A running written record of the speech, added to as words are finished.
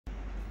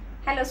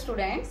Hello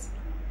students,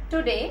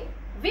 today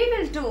we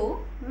will do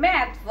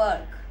math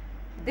work.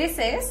 This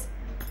is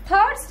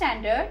 3rd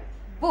standard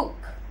book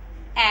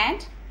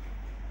and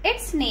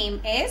its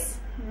name is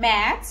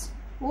Maths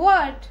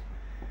Word.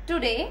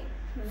 Today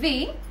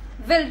we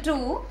will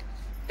do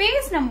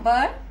page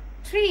number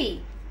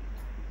 3,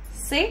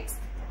 6th,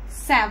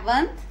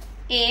 7th,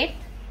 8th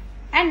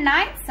and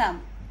 9th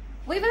sum.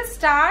 We will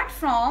start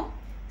from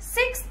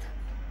 6th.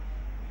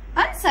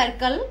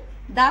 Encircle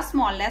the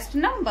smallest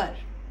number.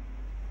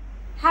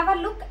 Have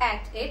a look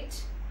at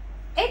it.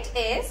 It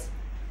is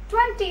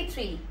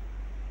 23.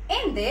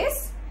 In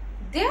this,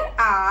 there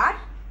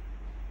are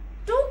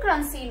 2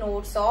 currency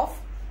notes of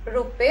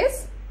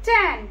rupees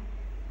 10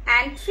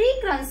 and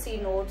 3 currency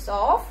notes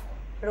of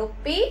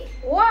rupee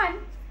 1.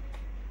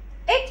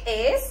 It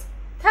is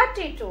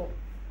 32.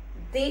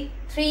 The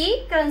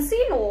 3 currency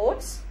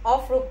notes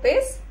of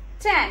rupees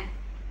 10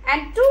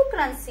 and 2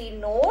 currency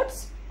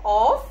notes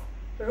of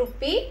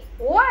rupee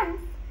 1.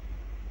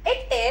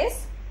 It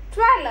is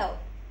 12.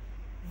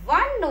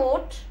 1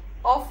 note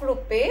of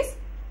rupees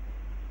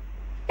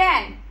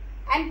 10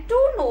 and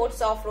 2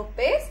 notes of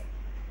rupees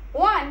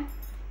 1.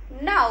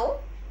 Now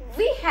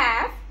we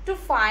have to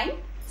find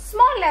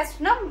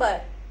smallest number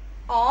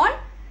on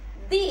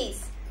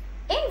these,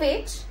 in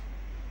which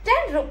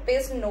 10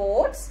 rupees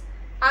notes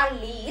are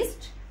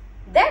least.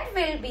 That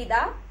will be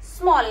the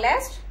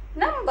smallest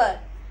number.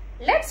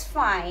 Let's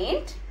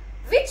find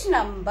which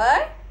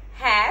number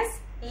has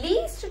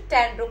least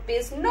 10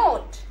 rupees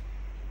note.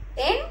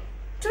 In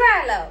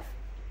 12,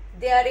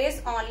 there is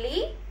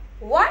only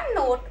 1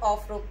 note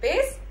of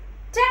rupees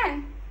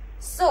 10.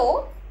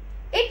 So,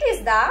 it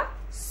is the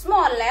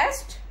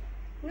smallest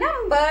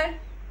number.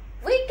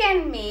 We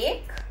can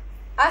make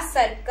a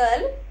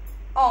circle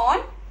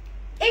on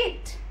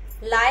it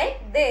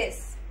like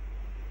this.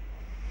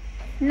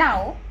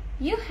 Now,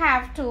 you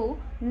have to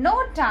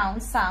note down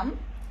some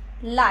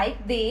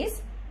like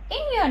this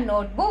in your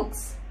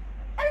notebooks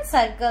and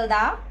circle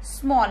the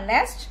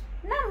smallest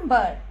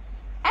number.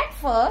 At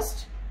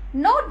first,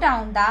 note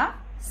down the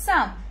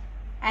sum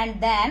and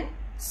then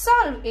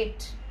solve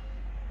it.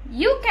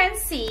 You can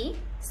see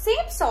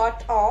same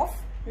sort of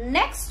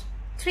next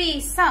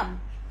 3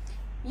 sum.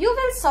 You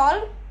will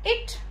solve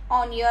it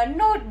on your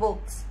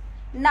notebooks.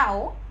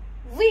 Now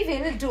we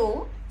will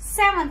do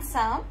 7th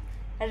sum.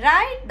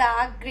 Write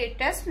the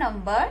greatest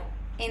number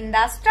in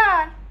the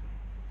star.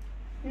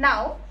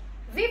 Now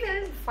we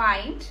will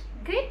find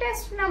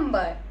greatest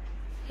number.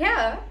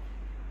 Here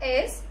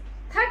is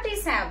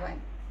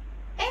 37.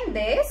 In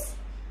this,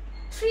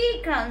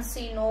 3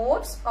 currency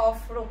notes of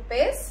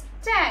rupees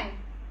 10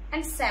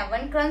 and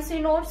 7 currency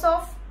notes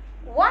of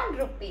 1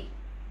 rupee.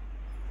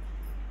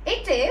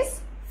 It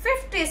is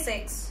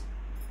 56.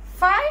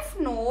 5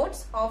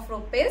 notes of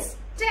rupees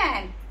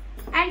 10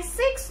 and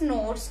 6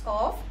 notes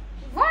of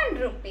 1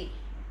 rupee.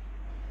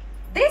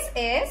 This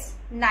is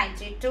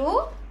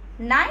 92.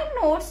 9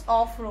 notes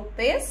of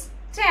rupees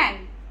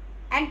 10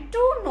 and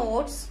 2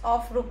 notes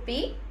of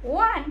rupee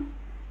 1.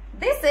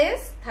 This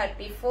is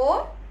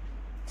 34.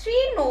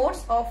 3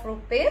 notes of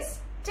rupees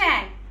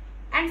 10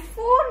 and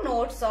 4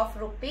 notes of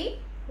rupee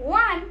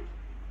 1.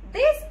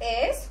 This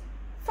is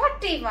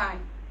 41.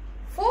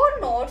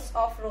 4 notes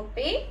of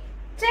rupee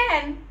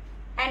 10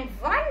 and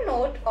 1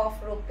 note of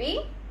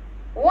rupee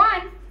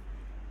 1.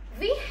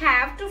 We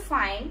have to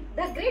find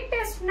the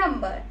greatest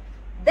number.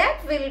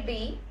 That will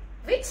be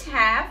which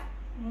have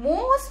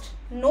most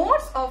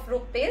notes of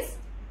rupees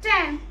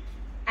 10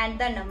 and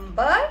the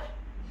number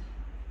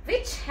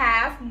which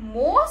have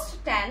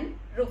most 10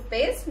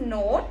 rupees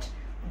note,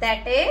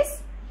 that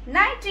is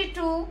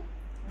 92.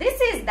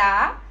 This is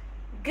the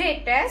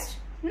greatest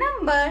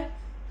number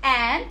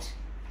and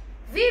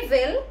we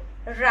will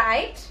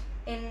write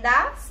in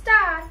the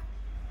star.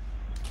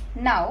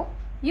 Now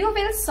you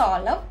will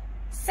solve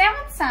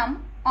 7th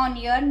sum on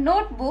your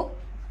notebook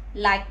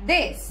like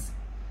this.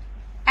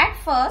 At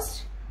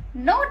first,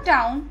 note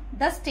down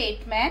the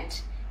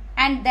statement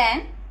and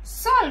then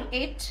solve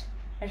it.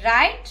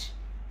 Write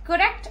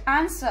correct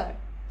answer.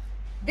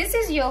 This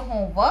is your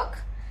homework.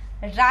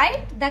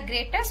 Write the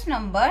greatest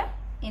number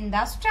in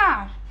the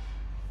star.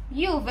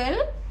 You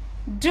will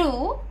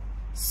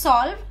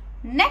solve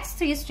next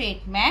 3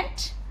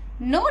 statements.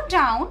 Note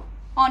down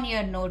on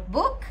your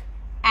notebook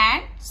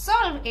and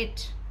solve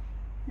it.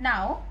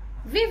 Now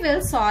we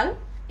will solve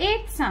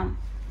 8th sum.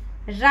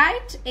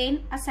 Write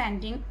in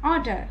ascending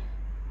order.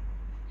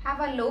 Have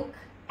a look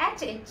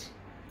at it.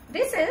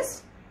 This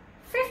is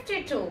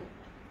 52.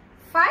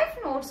 5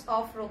 notes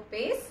of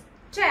rupees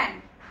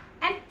 10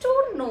 and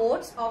 2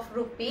 notes of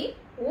rupee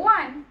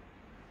 1.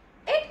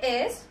 It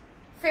is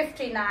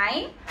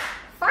 59.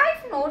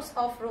 5 notes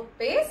of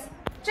rupees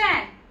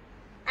 10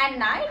 and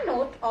 9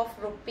 note of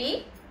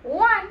rupee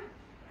 1.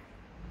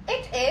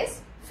 It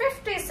is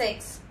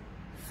 56.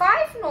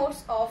 5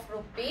 notes of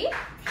rupee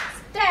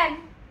 10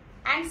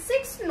 and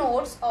 6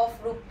 notes of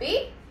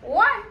rupee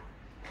 1.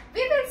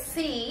 We will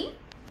see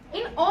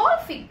in all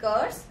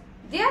figures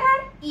there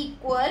are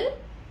equal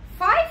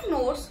 5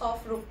 notes of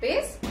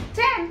rupees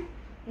 10.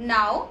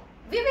 Now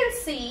we will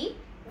see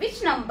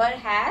which number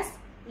has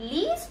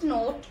least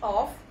note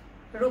of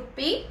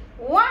rupee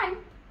 1,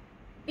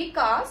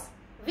 because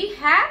we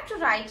have to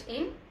write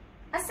in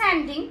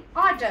ascending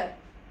order.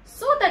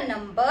 So the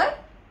number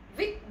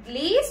with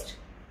least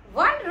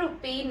 1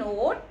 rupee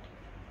note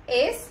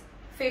is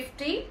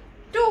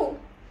 52.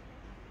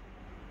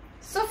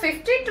 So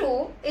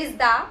 52 is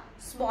the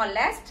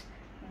smallest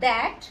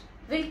that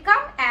will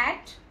come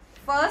at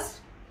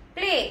first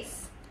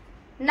place.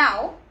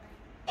 Now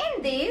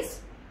in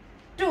these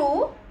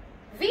two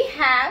we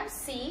have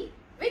C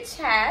which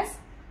has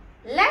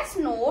less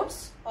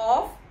notes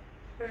of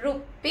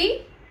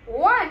rupee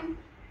 1.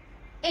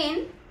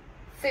 In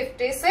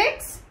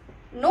 56,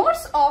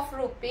 notes of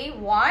rupee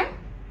 1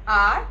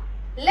 are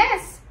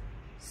less.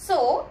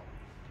 So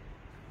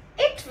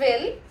it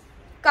will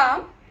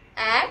come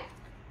at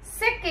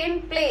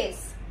second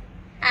place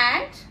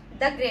and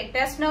the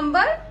greatest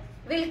number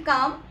will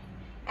come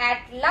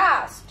at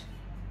last.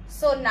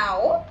 So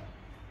now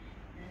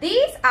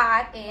these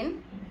are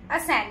in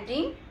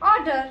ascending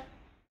order.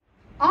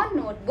 On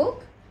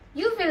notebook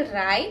you will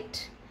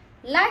write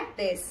like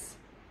this.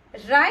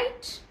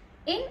 Write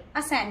in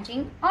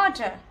ascending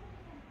order.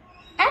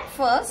 At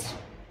first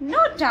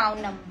note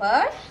down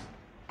number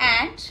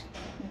and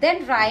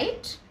then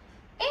write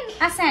in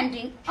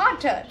ascending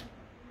order.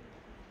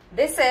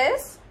 This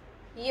is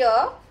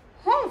your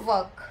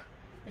homework.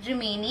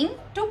 Remaining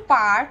 2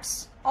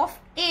 parts of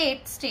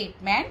 8th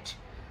statement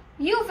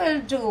you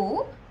will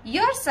do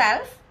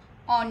yourself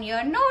on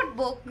your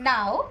notebook.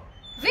 Now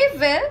we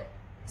will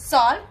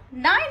solve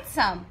 9th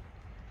sum.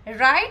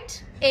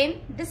 Write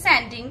in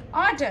descending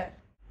order.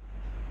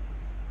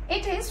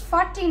 It is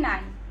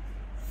 49.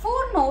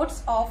 4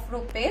 notes of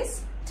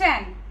rupees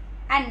 10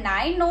 and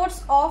 9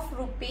 notes of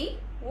rupee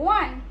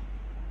 1.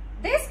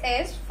 This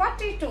is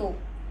 42.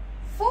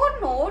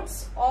 4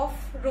 notes of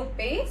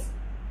rupees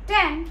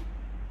 10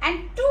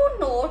 and 2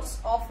 notes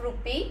of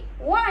rupee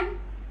 1.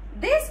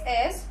 This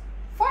is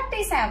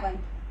 47.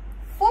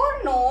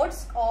 4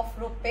 notes of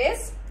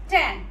rupees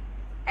 10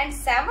 and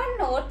 7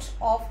 notes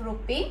of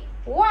rupee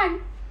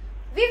 1.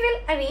 We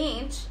will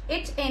arrange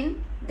it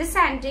in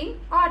descending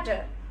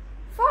order.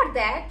 For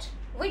that,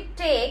 we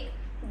take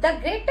the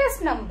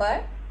greatest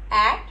number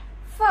at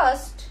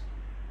first.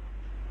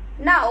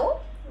 Now,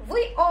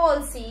 we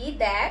all see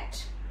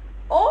that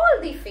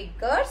all the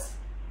figures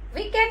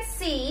we can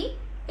see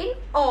in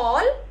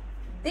all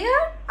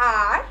there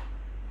are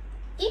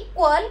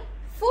equal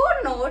 4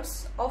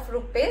 notes of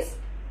rupees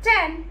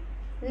 10.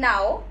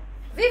 Now,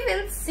 we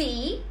will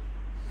see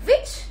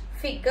which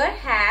figure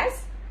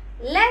has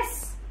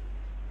less.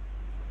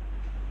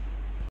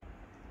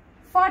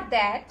 For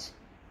that,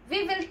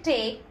 we will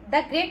take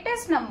the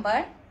greatest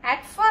number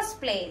at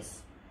first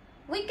place.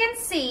 We can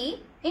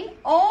see in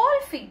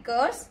all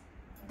figures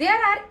there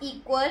are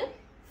equal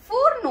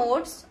 4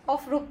 notes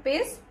of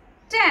rupees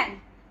 10.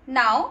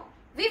 Now,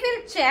 we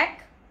will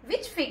check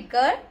which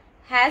figure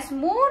has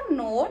more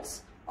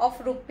notes of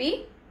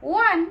rupee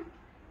 1.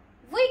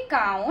 We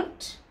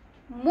count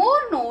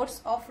more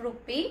notes of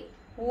rupee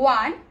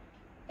 1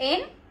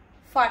 in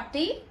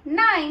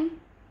 49.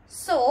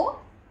 So,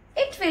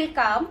 it will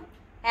come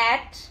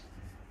at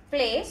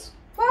place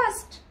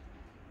first.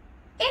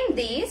 In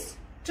these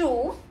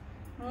 2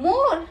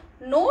 more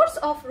notes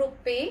of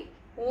rupee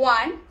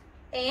 1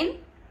 in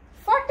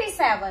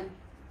 47.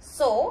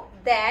 So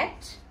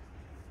that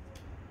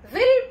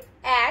will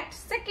at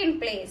second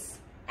place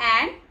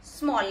and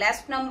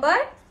smallest number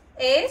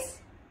is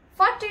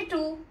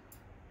 42.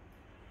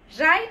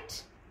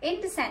 Write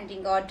in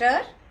descending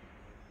order.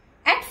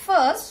 At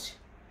first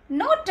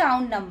note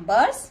down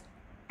numbers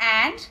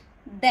and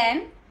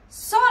then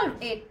solve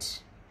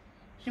it.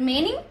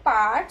 Remaining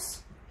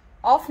parts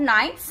of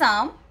 9th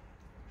sum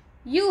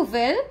you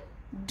will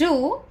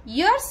do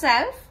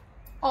yourself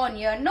on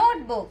your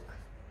notebook.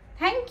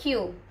 Thank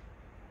you.